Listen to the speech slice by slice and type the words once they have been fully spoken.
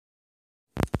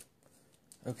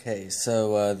Okay,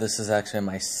 so this is actually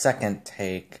my second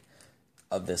take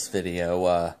of this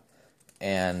video,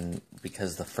 and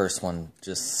because the first one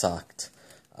just sucked.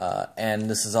 And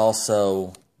this is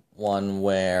also one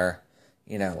where,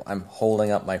 I'm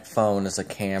holding up my phone as a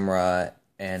camera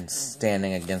and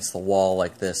standing against the wall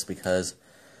like this because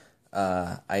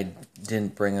I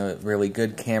didn't bring a really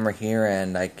good camera here,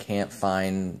 and I can't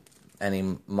find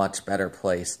any much better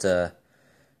place to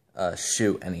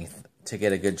to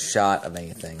get a good shot of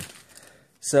anything.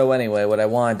 So anyway, what I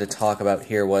wanted to talk about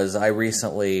here was I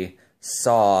recently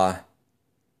saw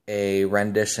a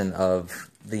rendition of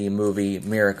the movie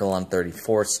Miracle on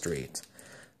 34th Street.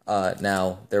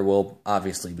 Now, there will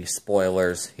obviously be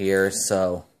spoilers here,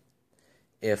 so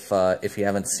if you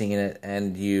haven't seen it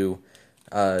and you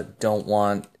don't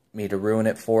want me to ruin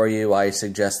it for you, I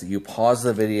suggest that you pause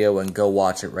the video and go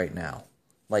watch it right now.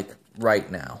 Like, right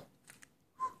now.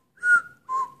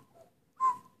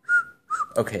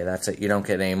 Okay, that's it. You don't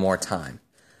get any more time.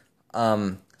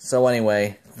 So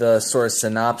anyway, the sort of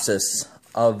synopsis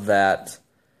of that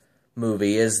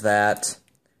movie is that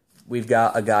we've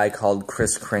got a guy called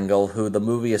Kris Kringle, who the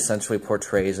movie essentially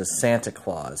portrays as Santa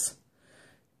Claus.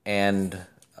 And,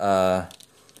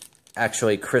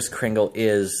 actually, Kris Kringle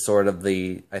is sort of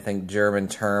the, I think, German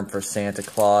term for Santa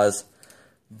Claus.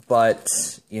 But,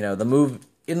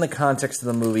 in the context of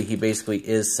the movie, he basically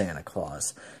is Santa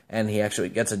Claus. And he actually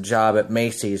gets a job at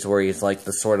Macy's where he's like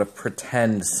the sort of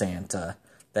pretend Santa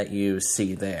that you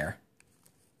see there.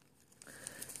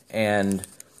 And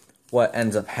what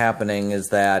ends up happening is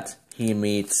that he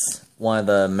meets one of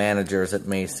the managers at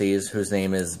Macy's, whose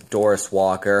name is Doris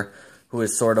Walker, who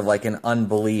is sort of like an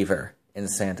unbeliever in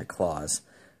Santa Claus.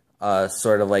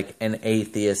 Sort of like an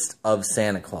atheist of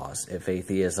Santa Claus, if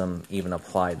atheism even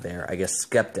applied there. I guess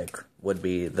skeptic would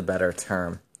be the better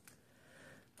term.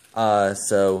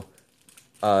 Doris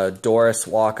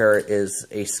Walker is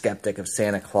a skeptic of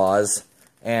Santa Claus,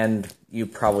 and you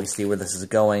probably see where this is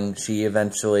going. She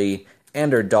eventually,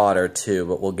 and her daughter too,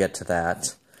 but we'll get to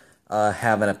that,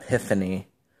 have an epiphany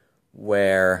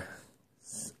where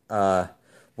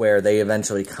they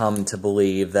eventually come to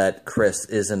believe that Kris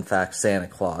is in fact Santa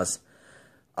Claus.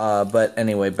 But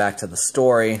anyway, back to the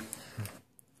story.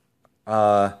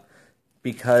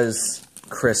 Because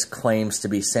Kris claims to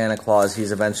be Santa Claus,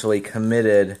 he's eventually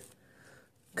committed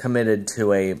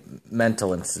to a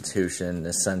mental institution,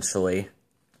 essentially.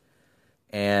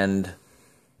 And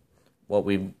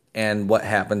what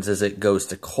happens is it goes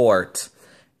to court,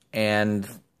 and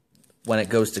when it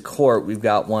goes to court, we've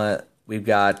got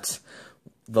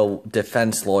the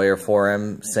defense lawyer for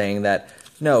him saying that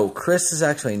no, Kris is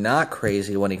actually not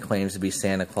crazy when he claims to be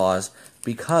Santa Claus,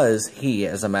 because he,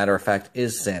 as a matter of fact,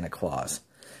 is Santa Claus.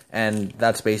 And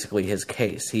that's basically his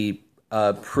case. He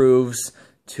proves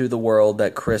to the world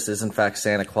that Kris is in fact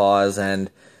Santa Claus, and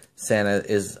Santa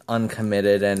is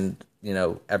uncommitted, and,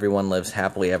 everyone lives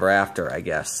happily ever after, I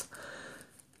guess.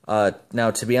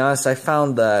 Now, to be honest, I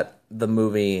found that the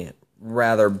movie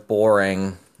rather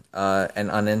boring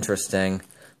and uninteresting,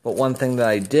 but one thing that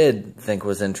I did think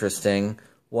was interesting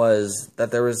was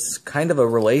that there was kind of a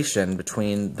relation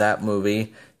between that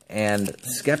movie and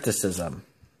Skepticism.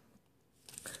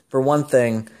 For one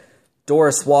thing,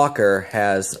 Doris Walker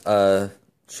has a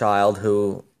child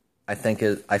who I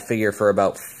figure for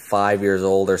about 5 years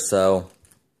old or so,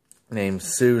 named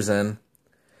Susan.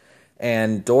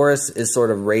 And Doris is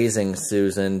sort of raising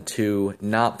Susan to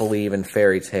not believe in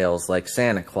fairy tales like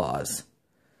Santa Claus.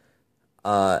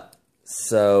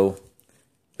 So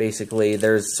basically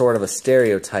there's sort of a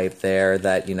stereotype there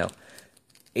that,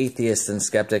 atheists and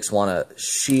skeptics want to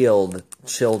shield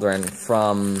children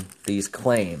from these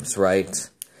claims, right?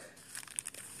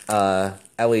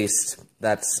 At least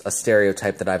that's a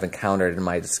stereotype that I've encountered in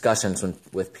my discussions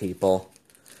with people.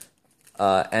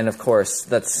 And of course,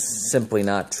 that's simply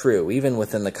not true. Even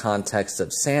within the context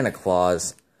of Santa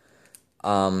Claus,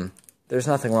 there's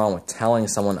nothing wrong with telling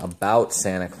someone about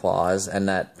Santa Claus and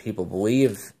that people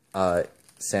believe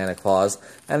Santa Claus,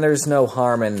 and there's no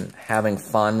harm in having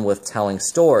fun with telling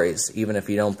stories, even if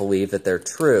you don't believe that they're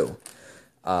true.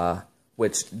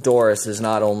 Which Doris is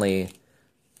not only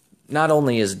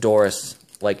is Doris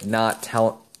like not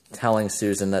telling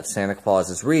Susan that Santa Claus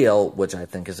is real, which I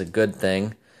think is a good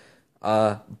thing,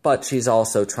 but she's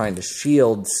also trying to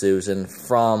shield Susan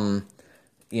from,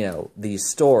 these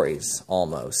stories,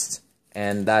 almost.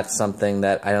 And that's something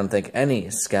that I don't think any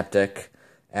skeptic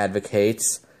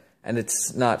advocates, and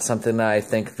it's not something that I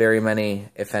think very many,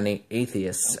 if any,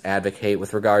 atheists advocate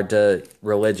with regard to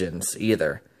religions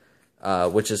either,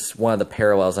 which is one of the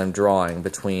parallels I'm drawing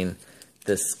between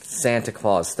this Santa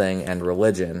Claus thing and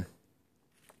religion.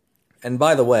 And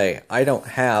by the way, I don't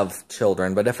have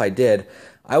children, but if I did,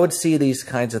 I would see these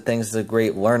kinds of things as a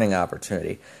great learning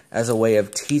opportunity, as a way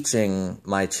of teaching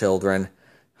my children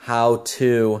how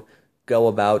to go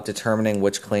about determining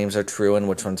which claims are true and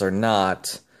which ones are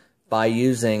not, by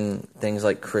using things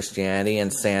like Christianity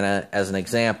and Santa as an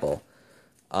example.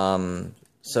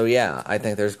 So yeah, I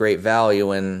think there's great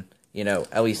value in,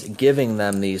 at least giving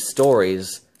them these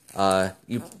stories.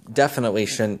 You definitely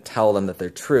shouldn't tell them that they're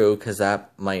true, because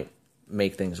that might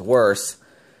make things worse.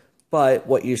 But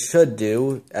what you should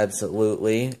do,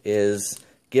 absolutely, is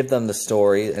give them the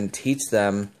story and teach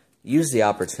them, use the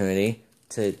opportunity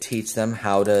to teach them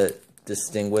how to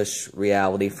distinguish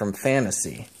reality from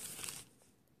fantasy.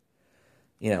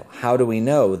 How do we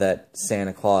know that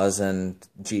Santa Claus and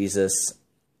Jesus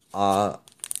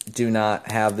do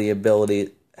not have the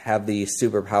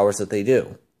superpowers that they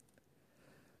do?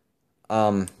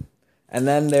 And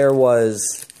then there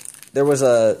was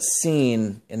a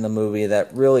scene in the movie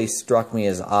that really struck me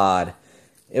as odd.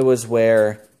 It was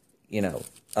where,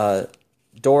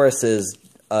 Doris is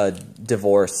a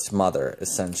divorced mother,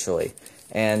 essentially.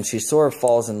 And she sort of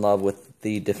falls in love with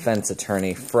the defense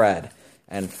attorney, Fred.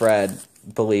 And Fred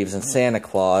believes in Santa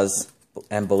Claus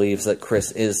and believes that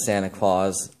Chris is Santa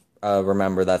Claus.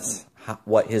 Remember, that's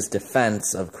what his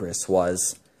defense of Chris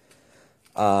was.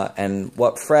 And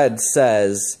what Fred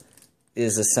says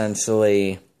is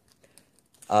essentially,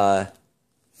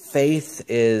 faith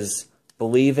is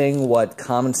believing what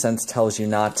common sense tells you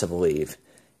not to believe.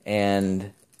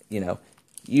 And,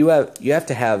 you have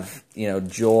to have,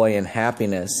 joy and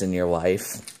happiness in your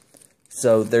life.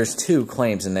 So there's two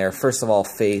claims in there. First of all,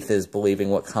 faith is believing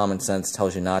what common sense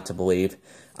tells you not to believe.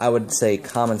 I would say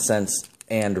common sense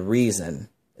and reason,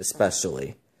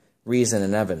 especially. Reason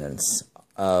and evidence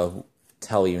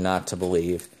tell you not to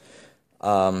believe.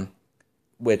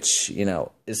 Which,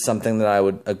 is something that I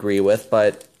would agree with.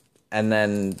 And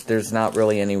then there's not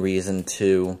really any reason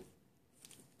to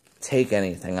take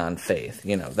anything on faith.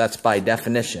 That's by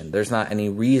definition. There's not any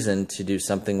reason to do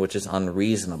something which is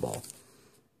unreasonable.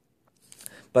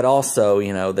 But also,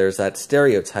 there's that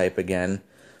stereotype again,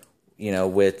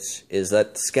 which is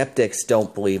that skeptics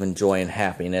don't believe in joy and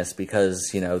happiness because,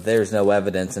 there's no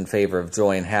evidence in favor of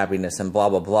joy and happiness and blah,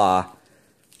 blah,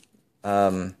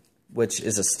 blah, which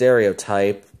is a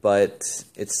stereotype, but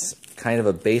it's kind of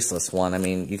a baseless one. I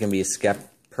mean, you can be a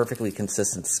perfectly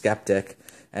consistent skeptic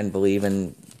and believe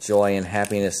in joy and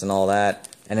happiness and all that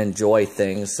and enjoy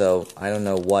things, so I don't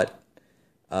know what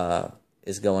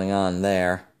is going on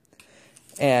there.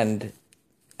 And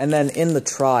then in the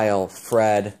trial,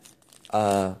 Fred,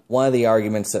 one of the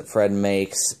arguments that Fred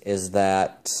makes is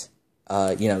that,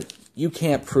 you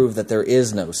can't prove that there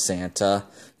is no Santa,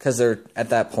 because at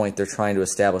that point they're trying to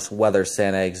establish whether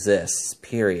Santa exists,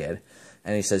 period.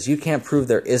 And he says, you can't prove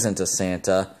there isn't a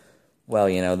Santa.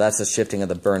 Well, that's a shifting of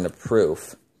the burden of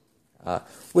proof.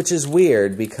 Which is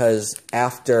weird, because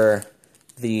after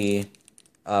the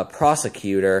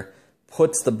prosecutor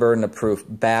puts the burden of proof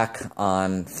back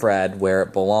on Fred where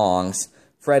it belongs,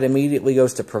 Fred immediately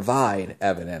goes to provide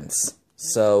evidence.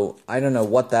 So, I don't know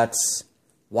what that's...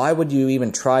 Why would you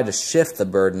even try to shift the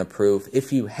burden of proof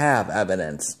if you have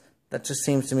evidence? That just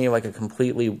seems to me like a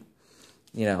completely,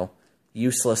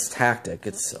 useless tactic.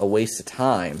 It's a waste of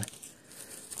time.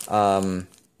 Oh,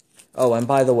 and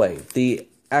by the way, the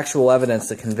actual evidence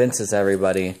that convinces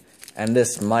everybody, and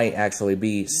this might actually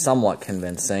be somewhat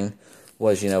convincing,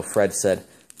 was, Fred said,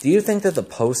 do you think that the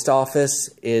post office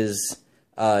is,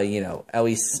 at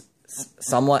least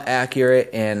somewhat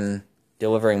accurate in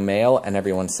delivering mail? And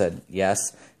everyone said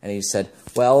yes. And he said,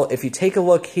 well, if you take a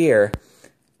look here,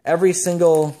 every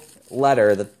single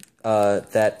letter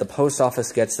that the post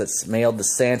office gets that's mailed to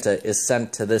Santa is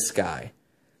sent to this guy.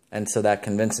 And so that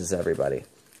convinces everybody.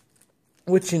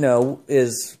 Which,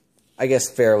 is, I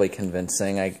guess, fairly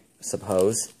convincing, I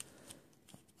suppose.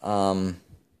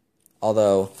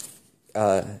 Although,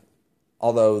 the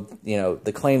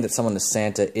claim that someone is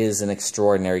Santa is an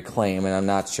extraordinary claim, and I'm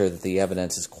not sure that the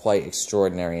evidence is quite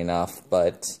extraordinary enough,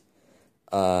 but,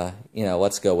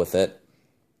 let's go with it.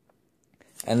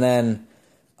 And then,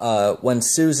 when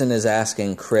Susan is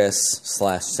asking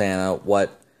Chris/Santa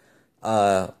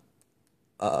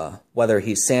whether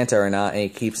he's Santa or not, and he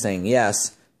keeps saying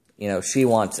yes, she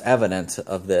wants evidence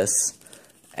of this,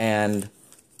 and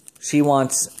she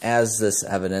wants, as this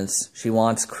evidence, she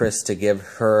wants Chris to give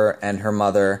her and her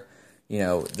mother,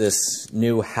 this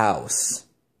new house.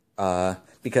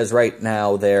 Because right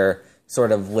now they're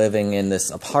sort of living in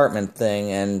this apartment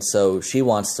thing, and so she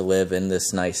wants to live in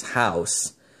this nice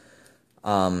house.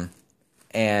 And,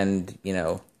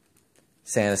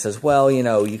 Santa says, well, you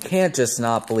know, you can't just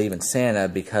not believe in Santa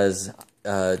because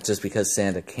just because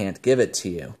Santa can't give it to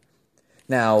you.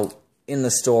 Now, in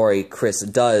the story, Chris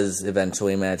does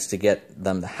eventually manage to get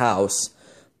them the house,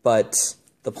 but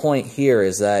the point here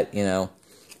is that, you know,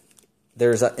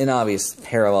 there's an obvious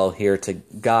parallel here to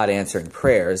God answering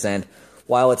prayers, and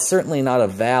while it's certainly not a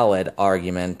valid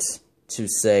argument to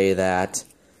say that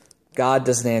God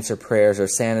doesn't answer prayers or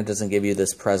Santa doesn't give you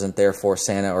this present, therefore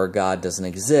Santa or God doesn't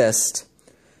exist,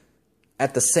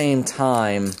 at the same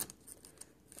time,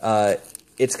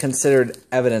 it's considered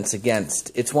evidence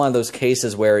against. It's one of those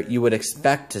cases where you would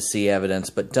expect to see evidence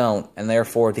but don't, and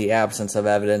therefore the absence of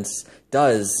evidence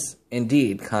does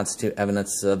indeed constitute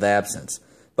evidence of absence.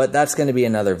 But that's going to be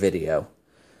another video.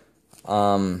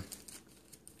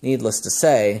 Needless to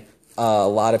say, a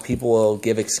lot of people will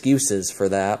give excuses for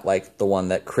that, like the one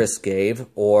that Chris gave,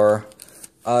 or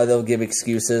they'll give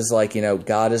excuses like, you know,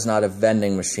 God is not a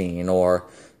vending machine, or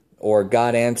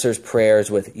God answers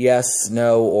prayers with yes,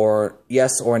 no, or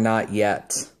yes or not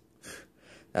yet.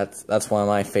 That's one of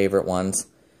my favorite ones.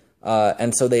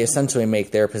 And so they essentially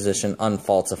make their position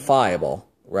unfalsifiable,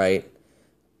 right?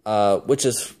 Which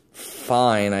is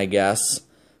fine, I guess,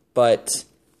 but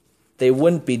they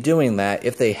wouldn't be doing that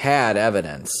if they had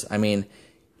evidence. I mean,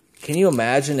 can you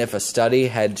imagine if a study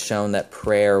had shown that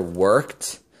prayer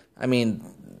worked? I mean,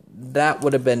 that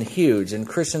would have been huge, and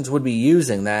Christians would be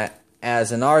using that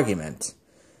as an argument.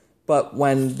 But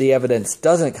when the evidence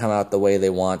doesn't come out the way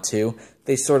they want to,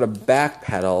 they sort of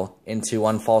backpedal into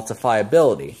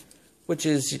unfalsifiability, which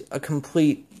is a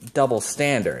complete double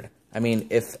standard. I mean,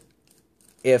 if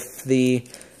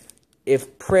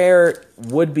prayer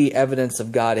would be evidence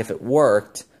of God if it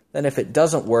worked, then if it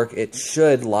doesn't work, it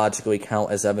should logically count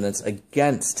as evidence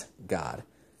against God.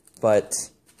 But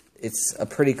it's a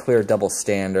pretty clear double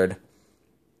standard.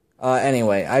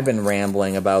 Anyway, I've been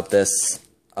rambling about this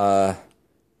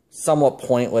somewhat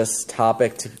pointless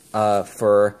topic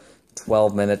for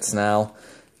 12 minutes now.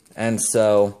 And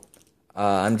so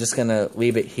I'm just going to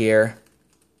leave it here.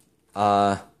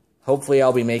 Hopefully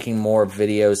I'll be making more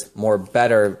videos, more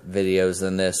better videos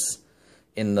than this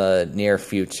in the near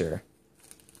future.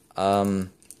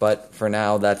 But for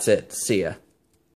now, that's it. See ya.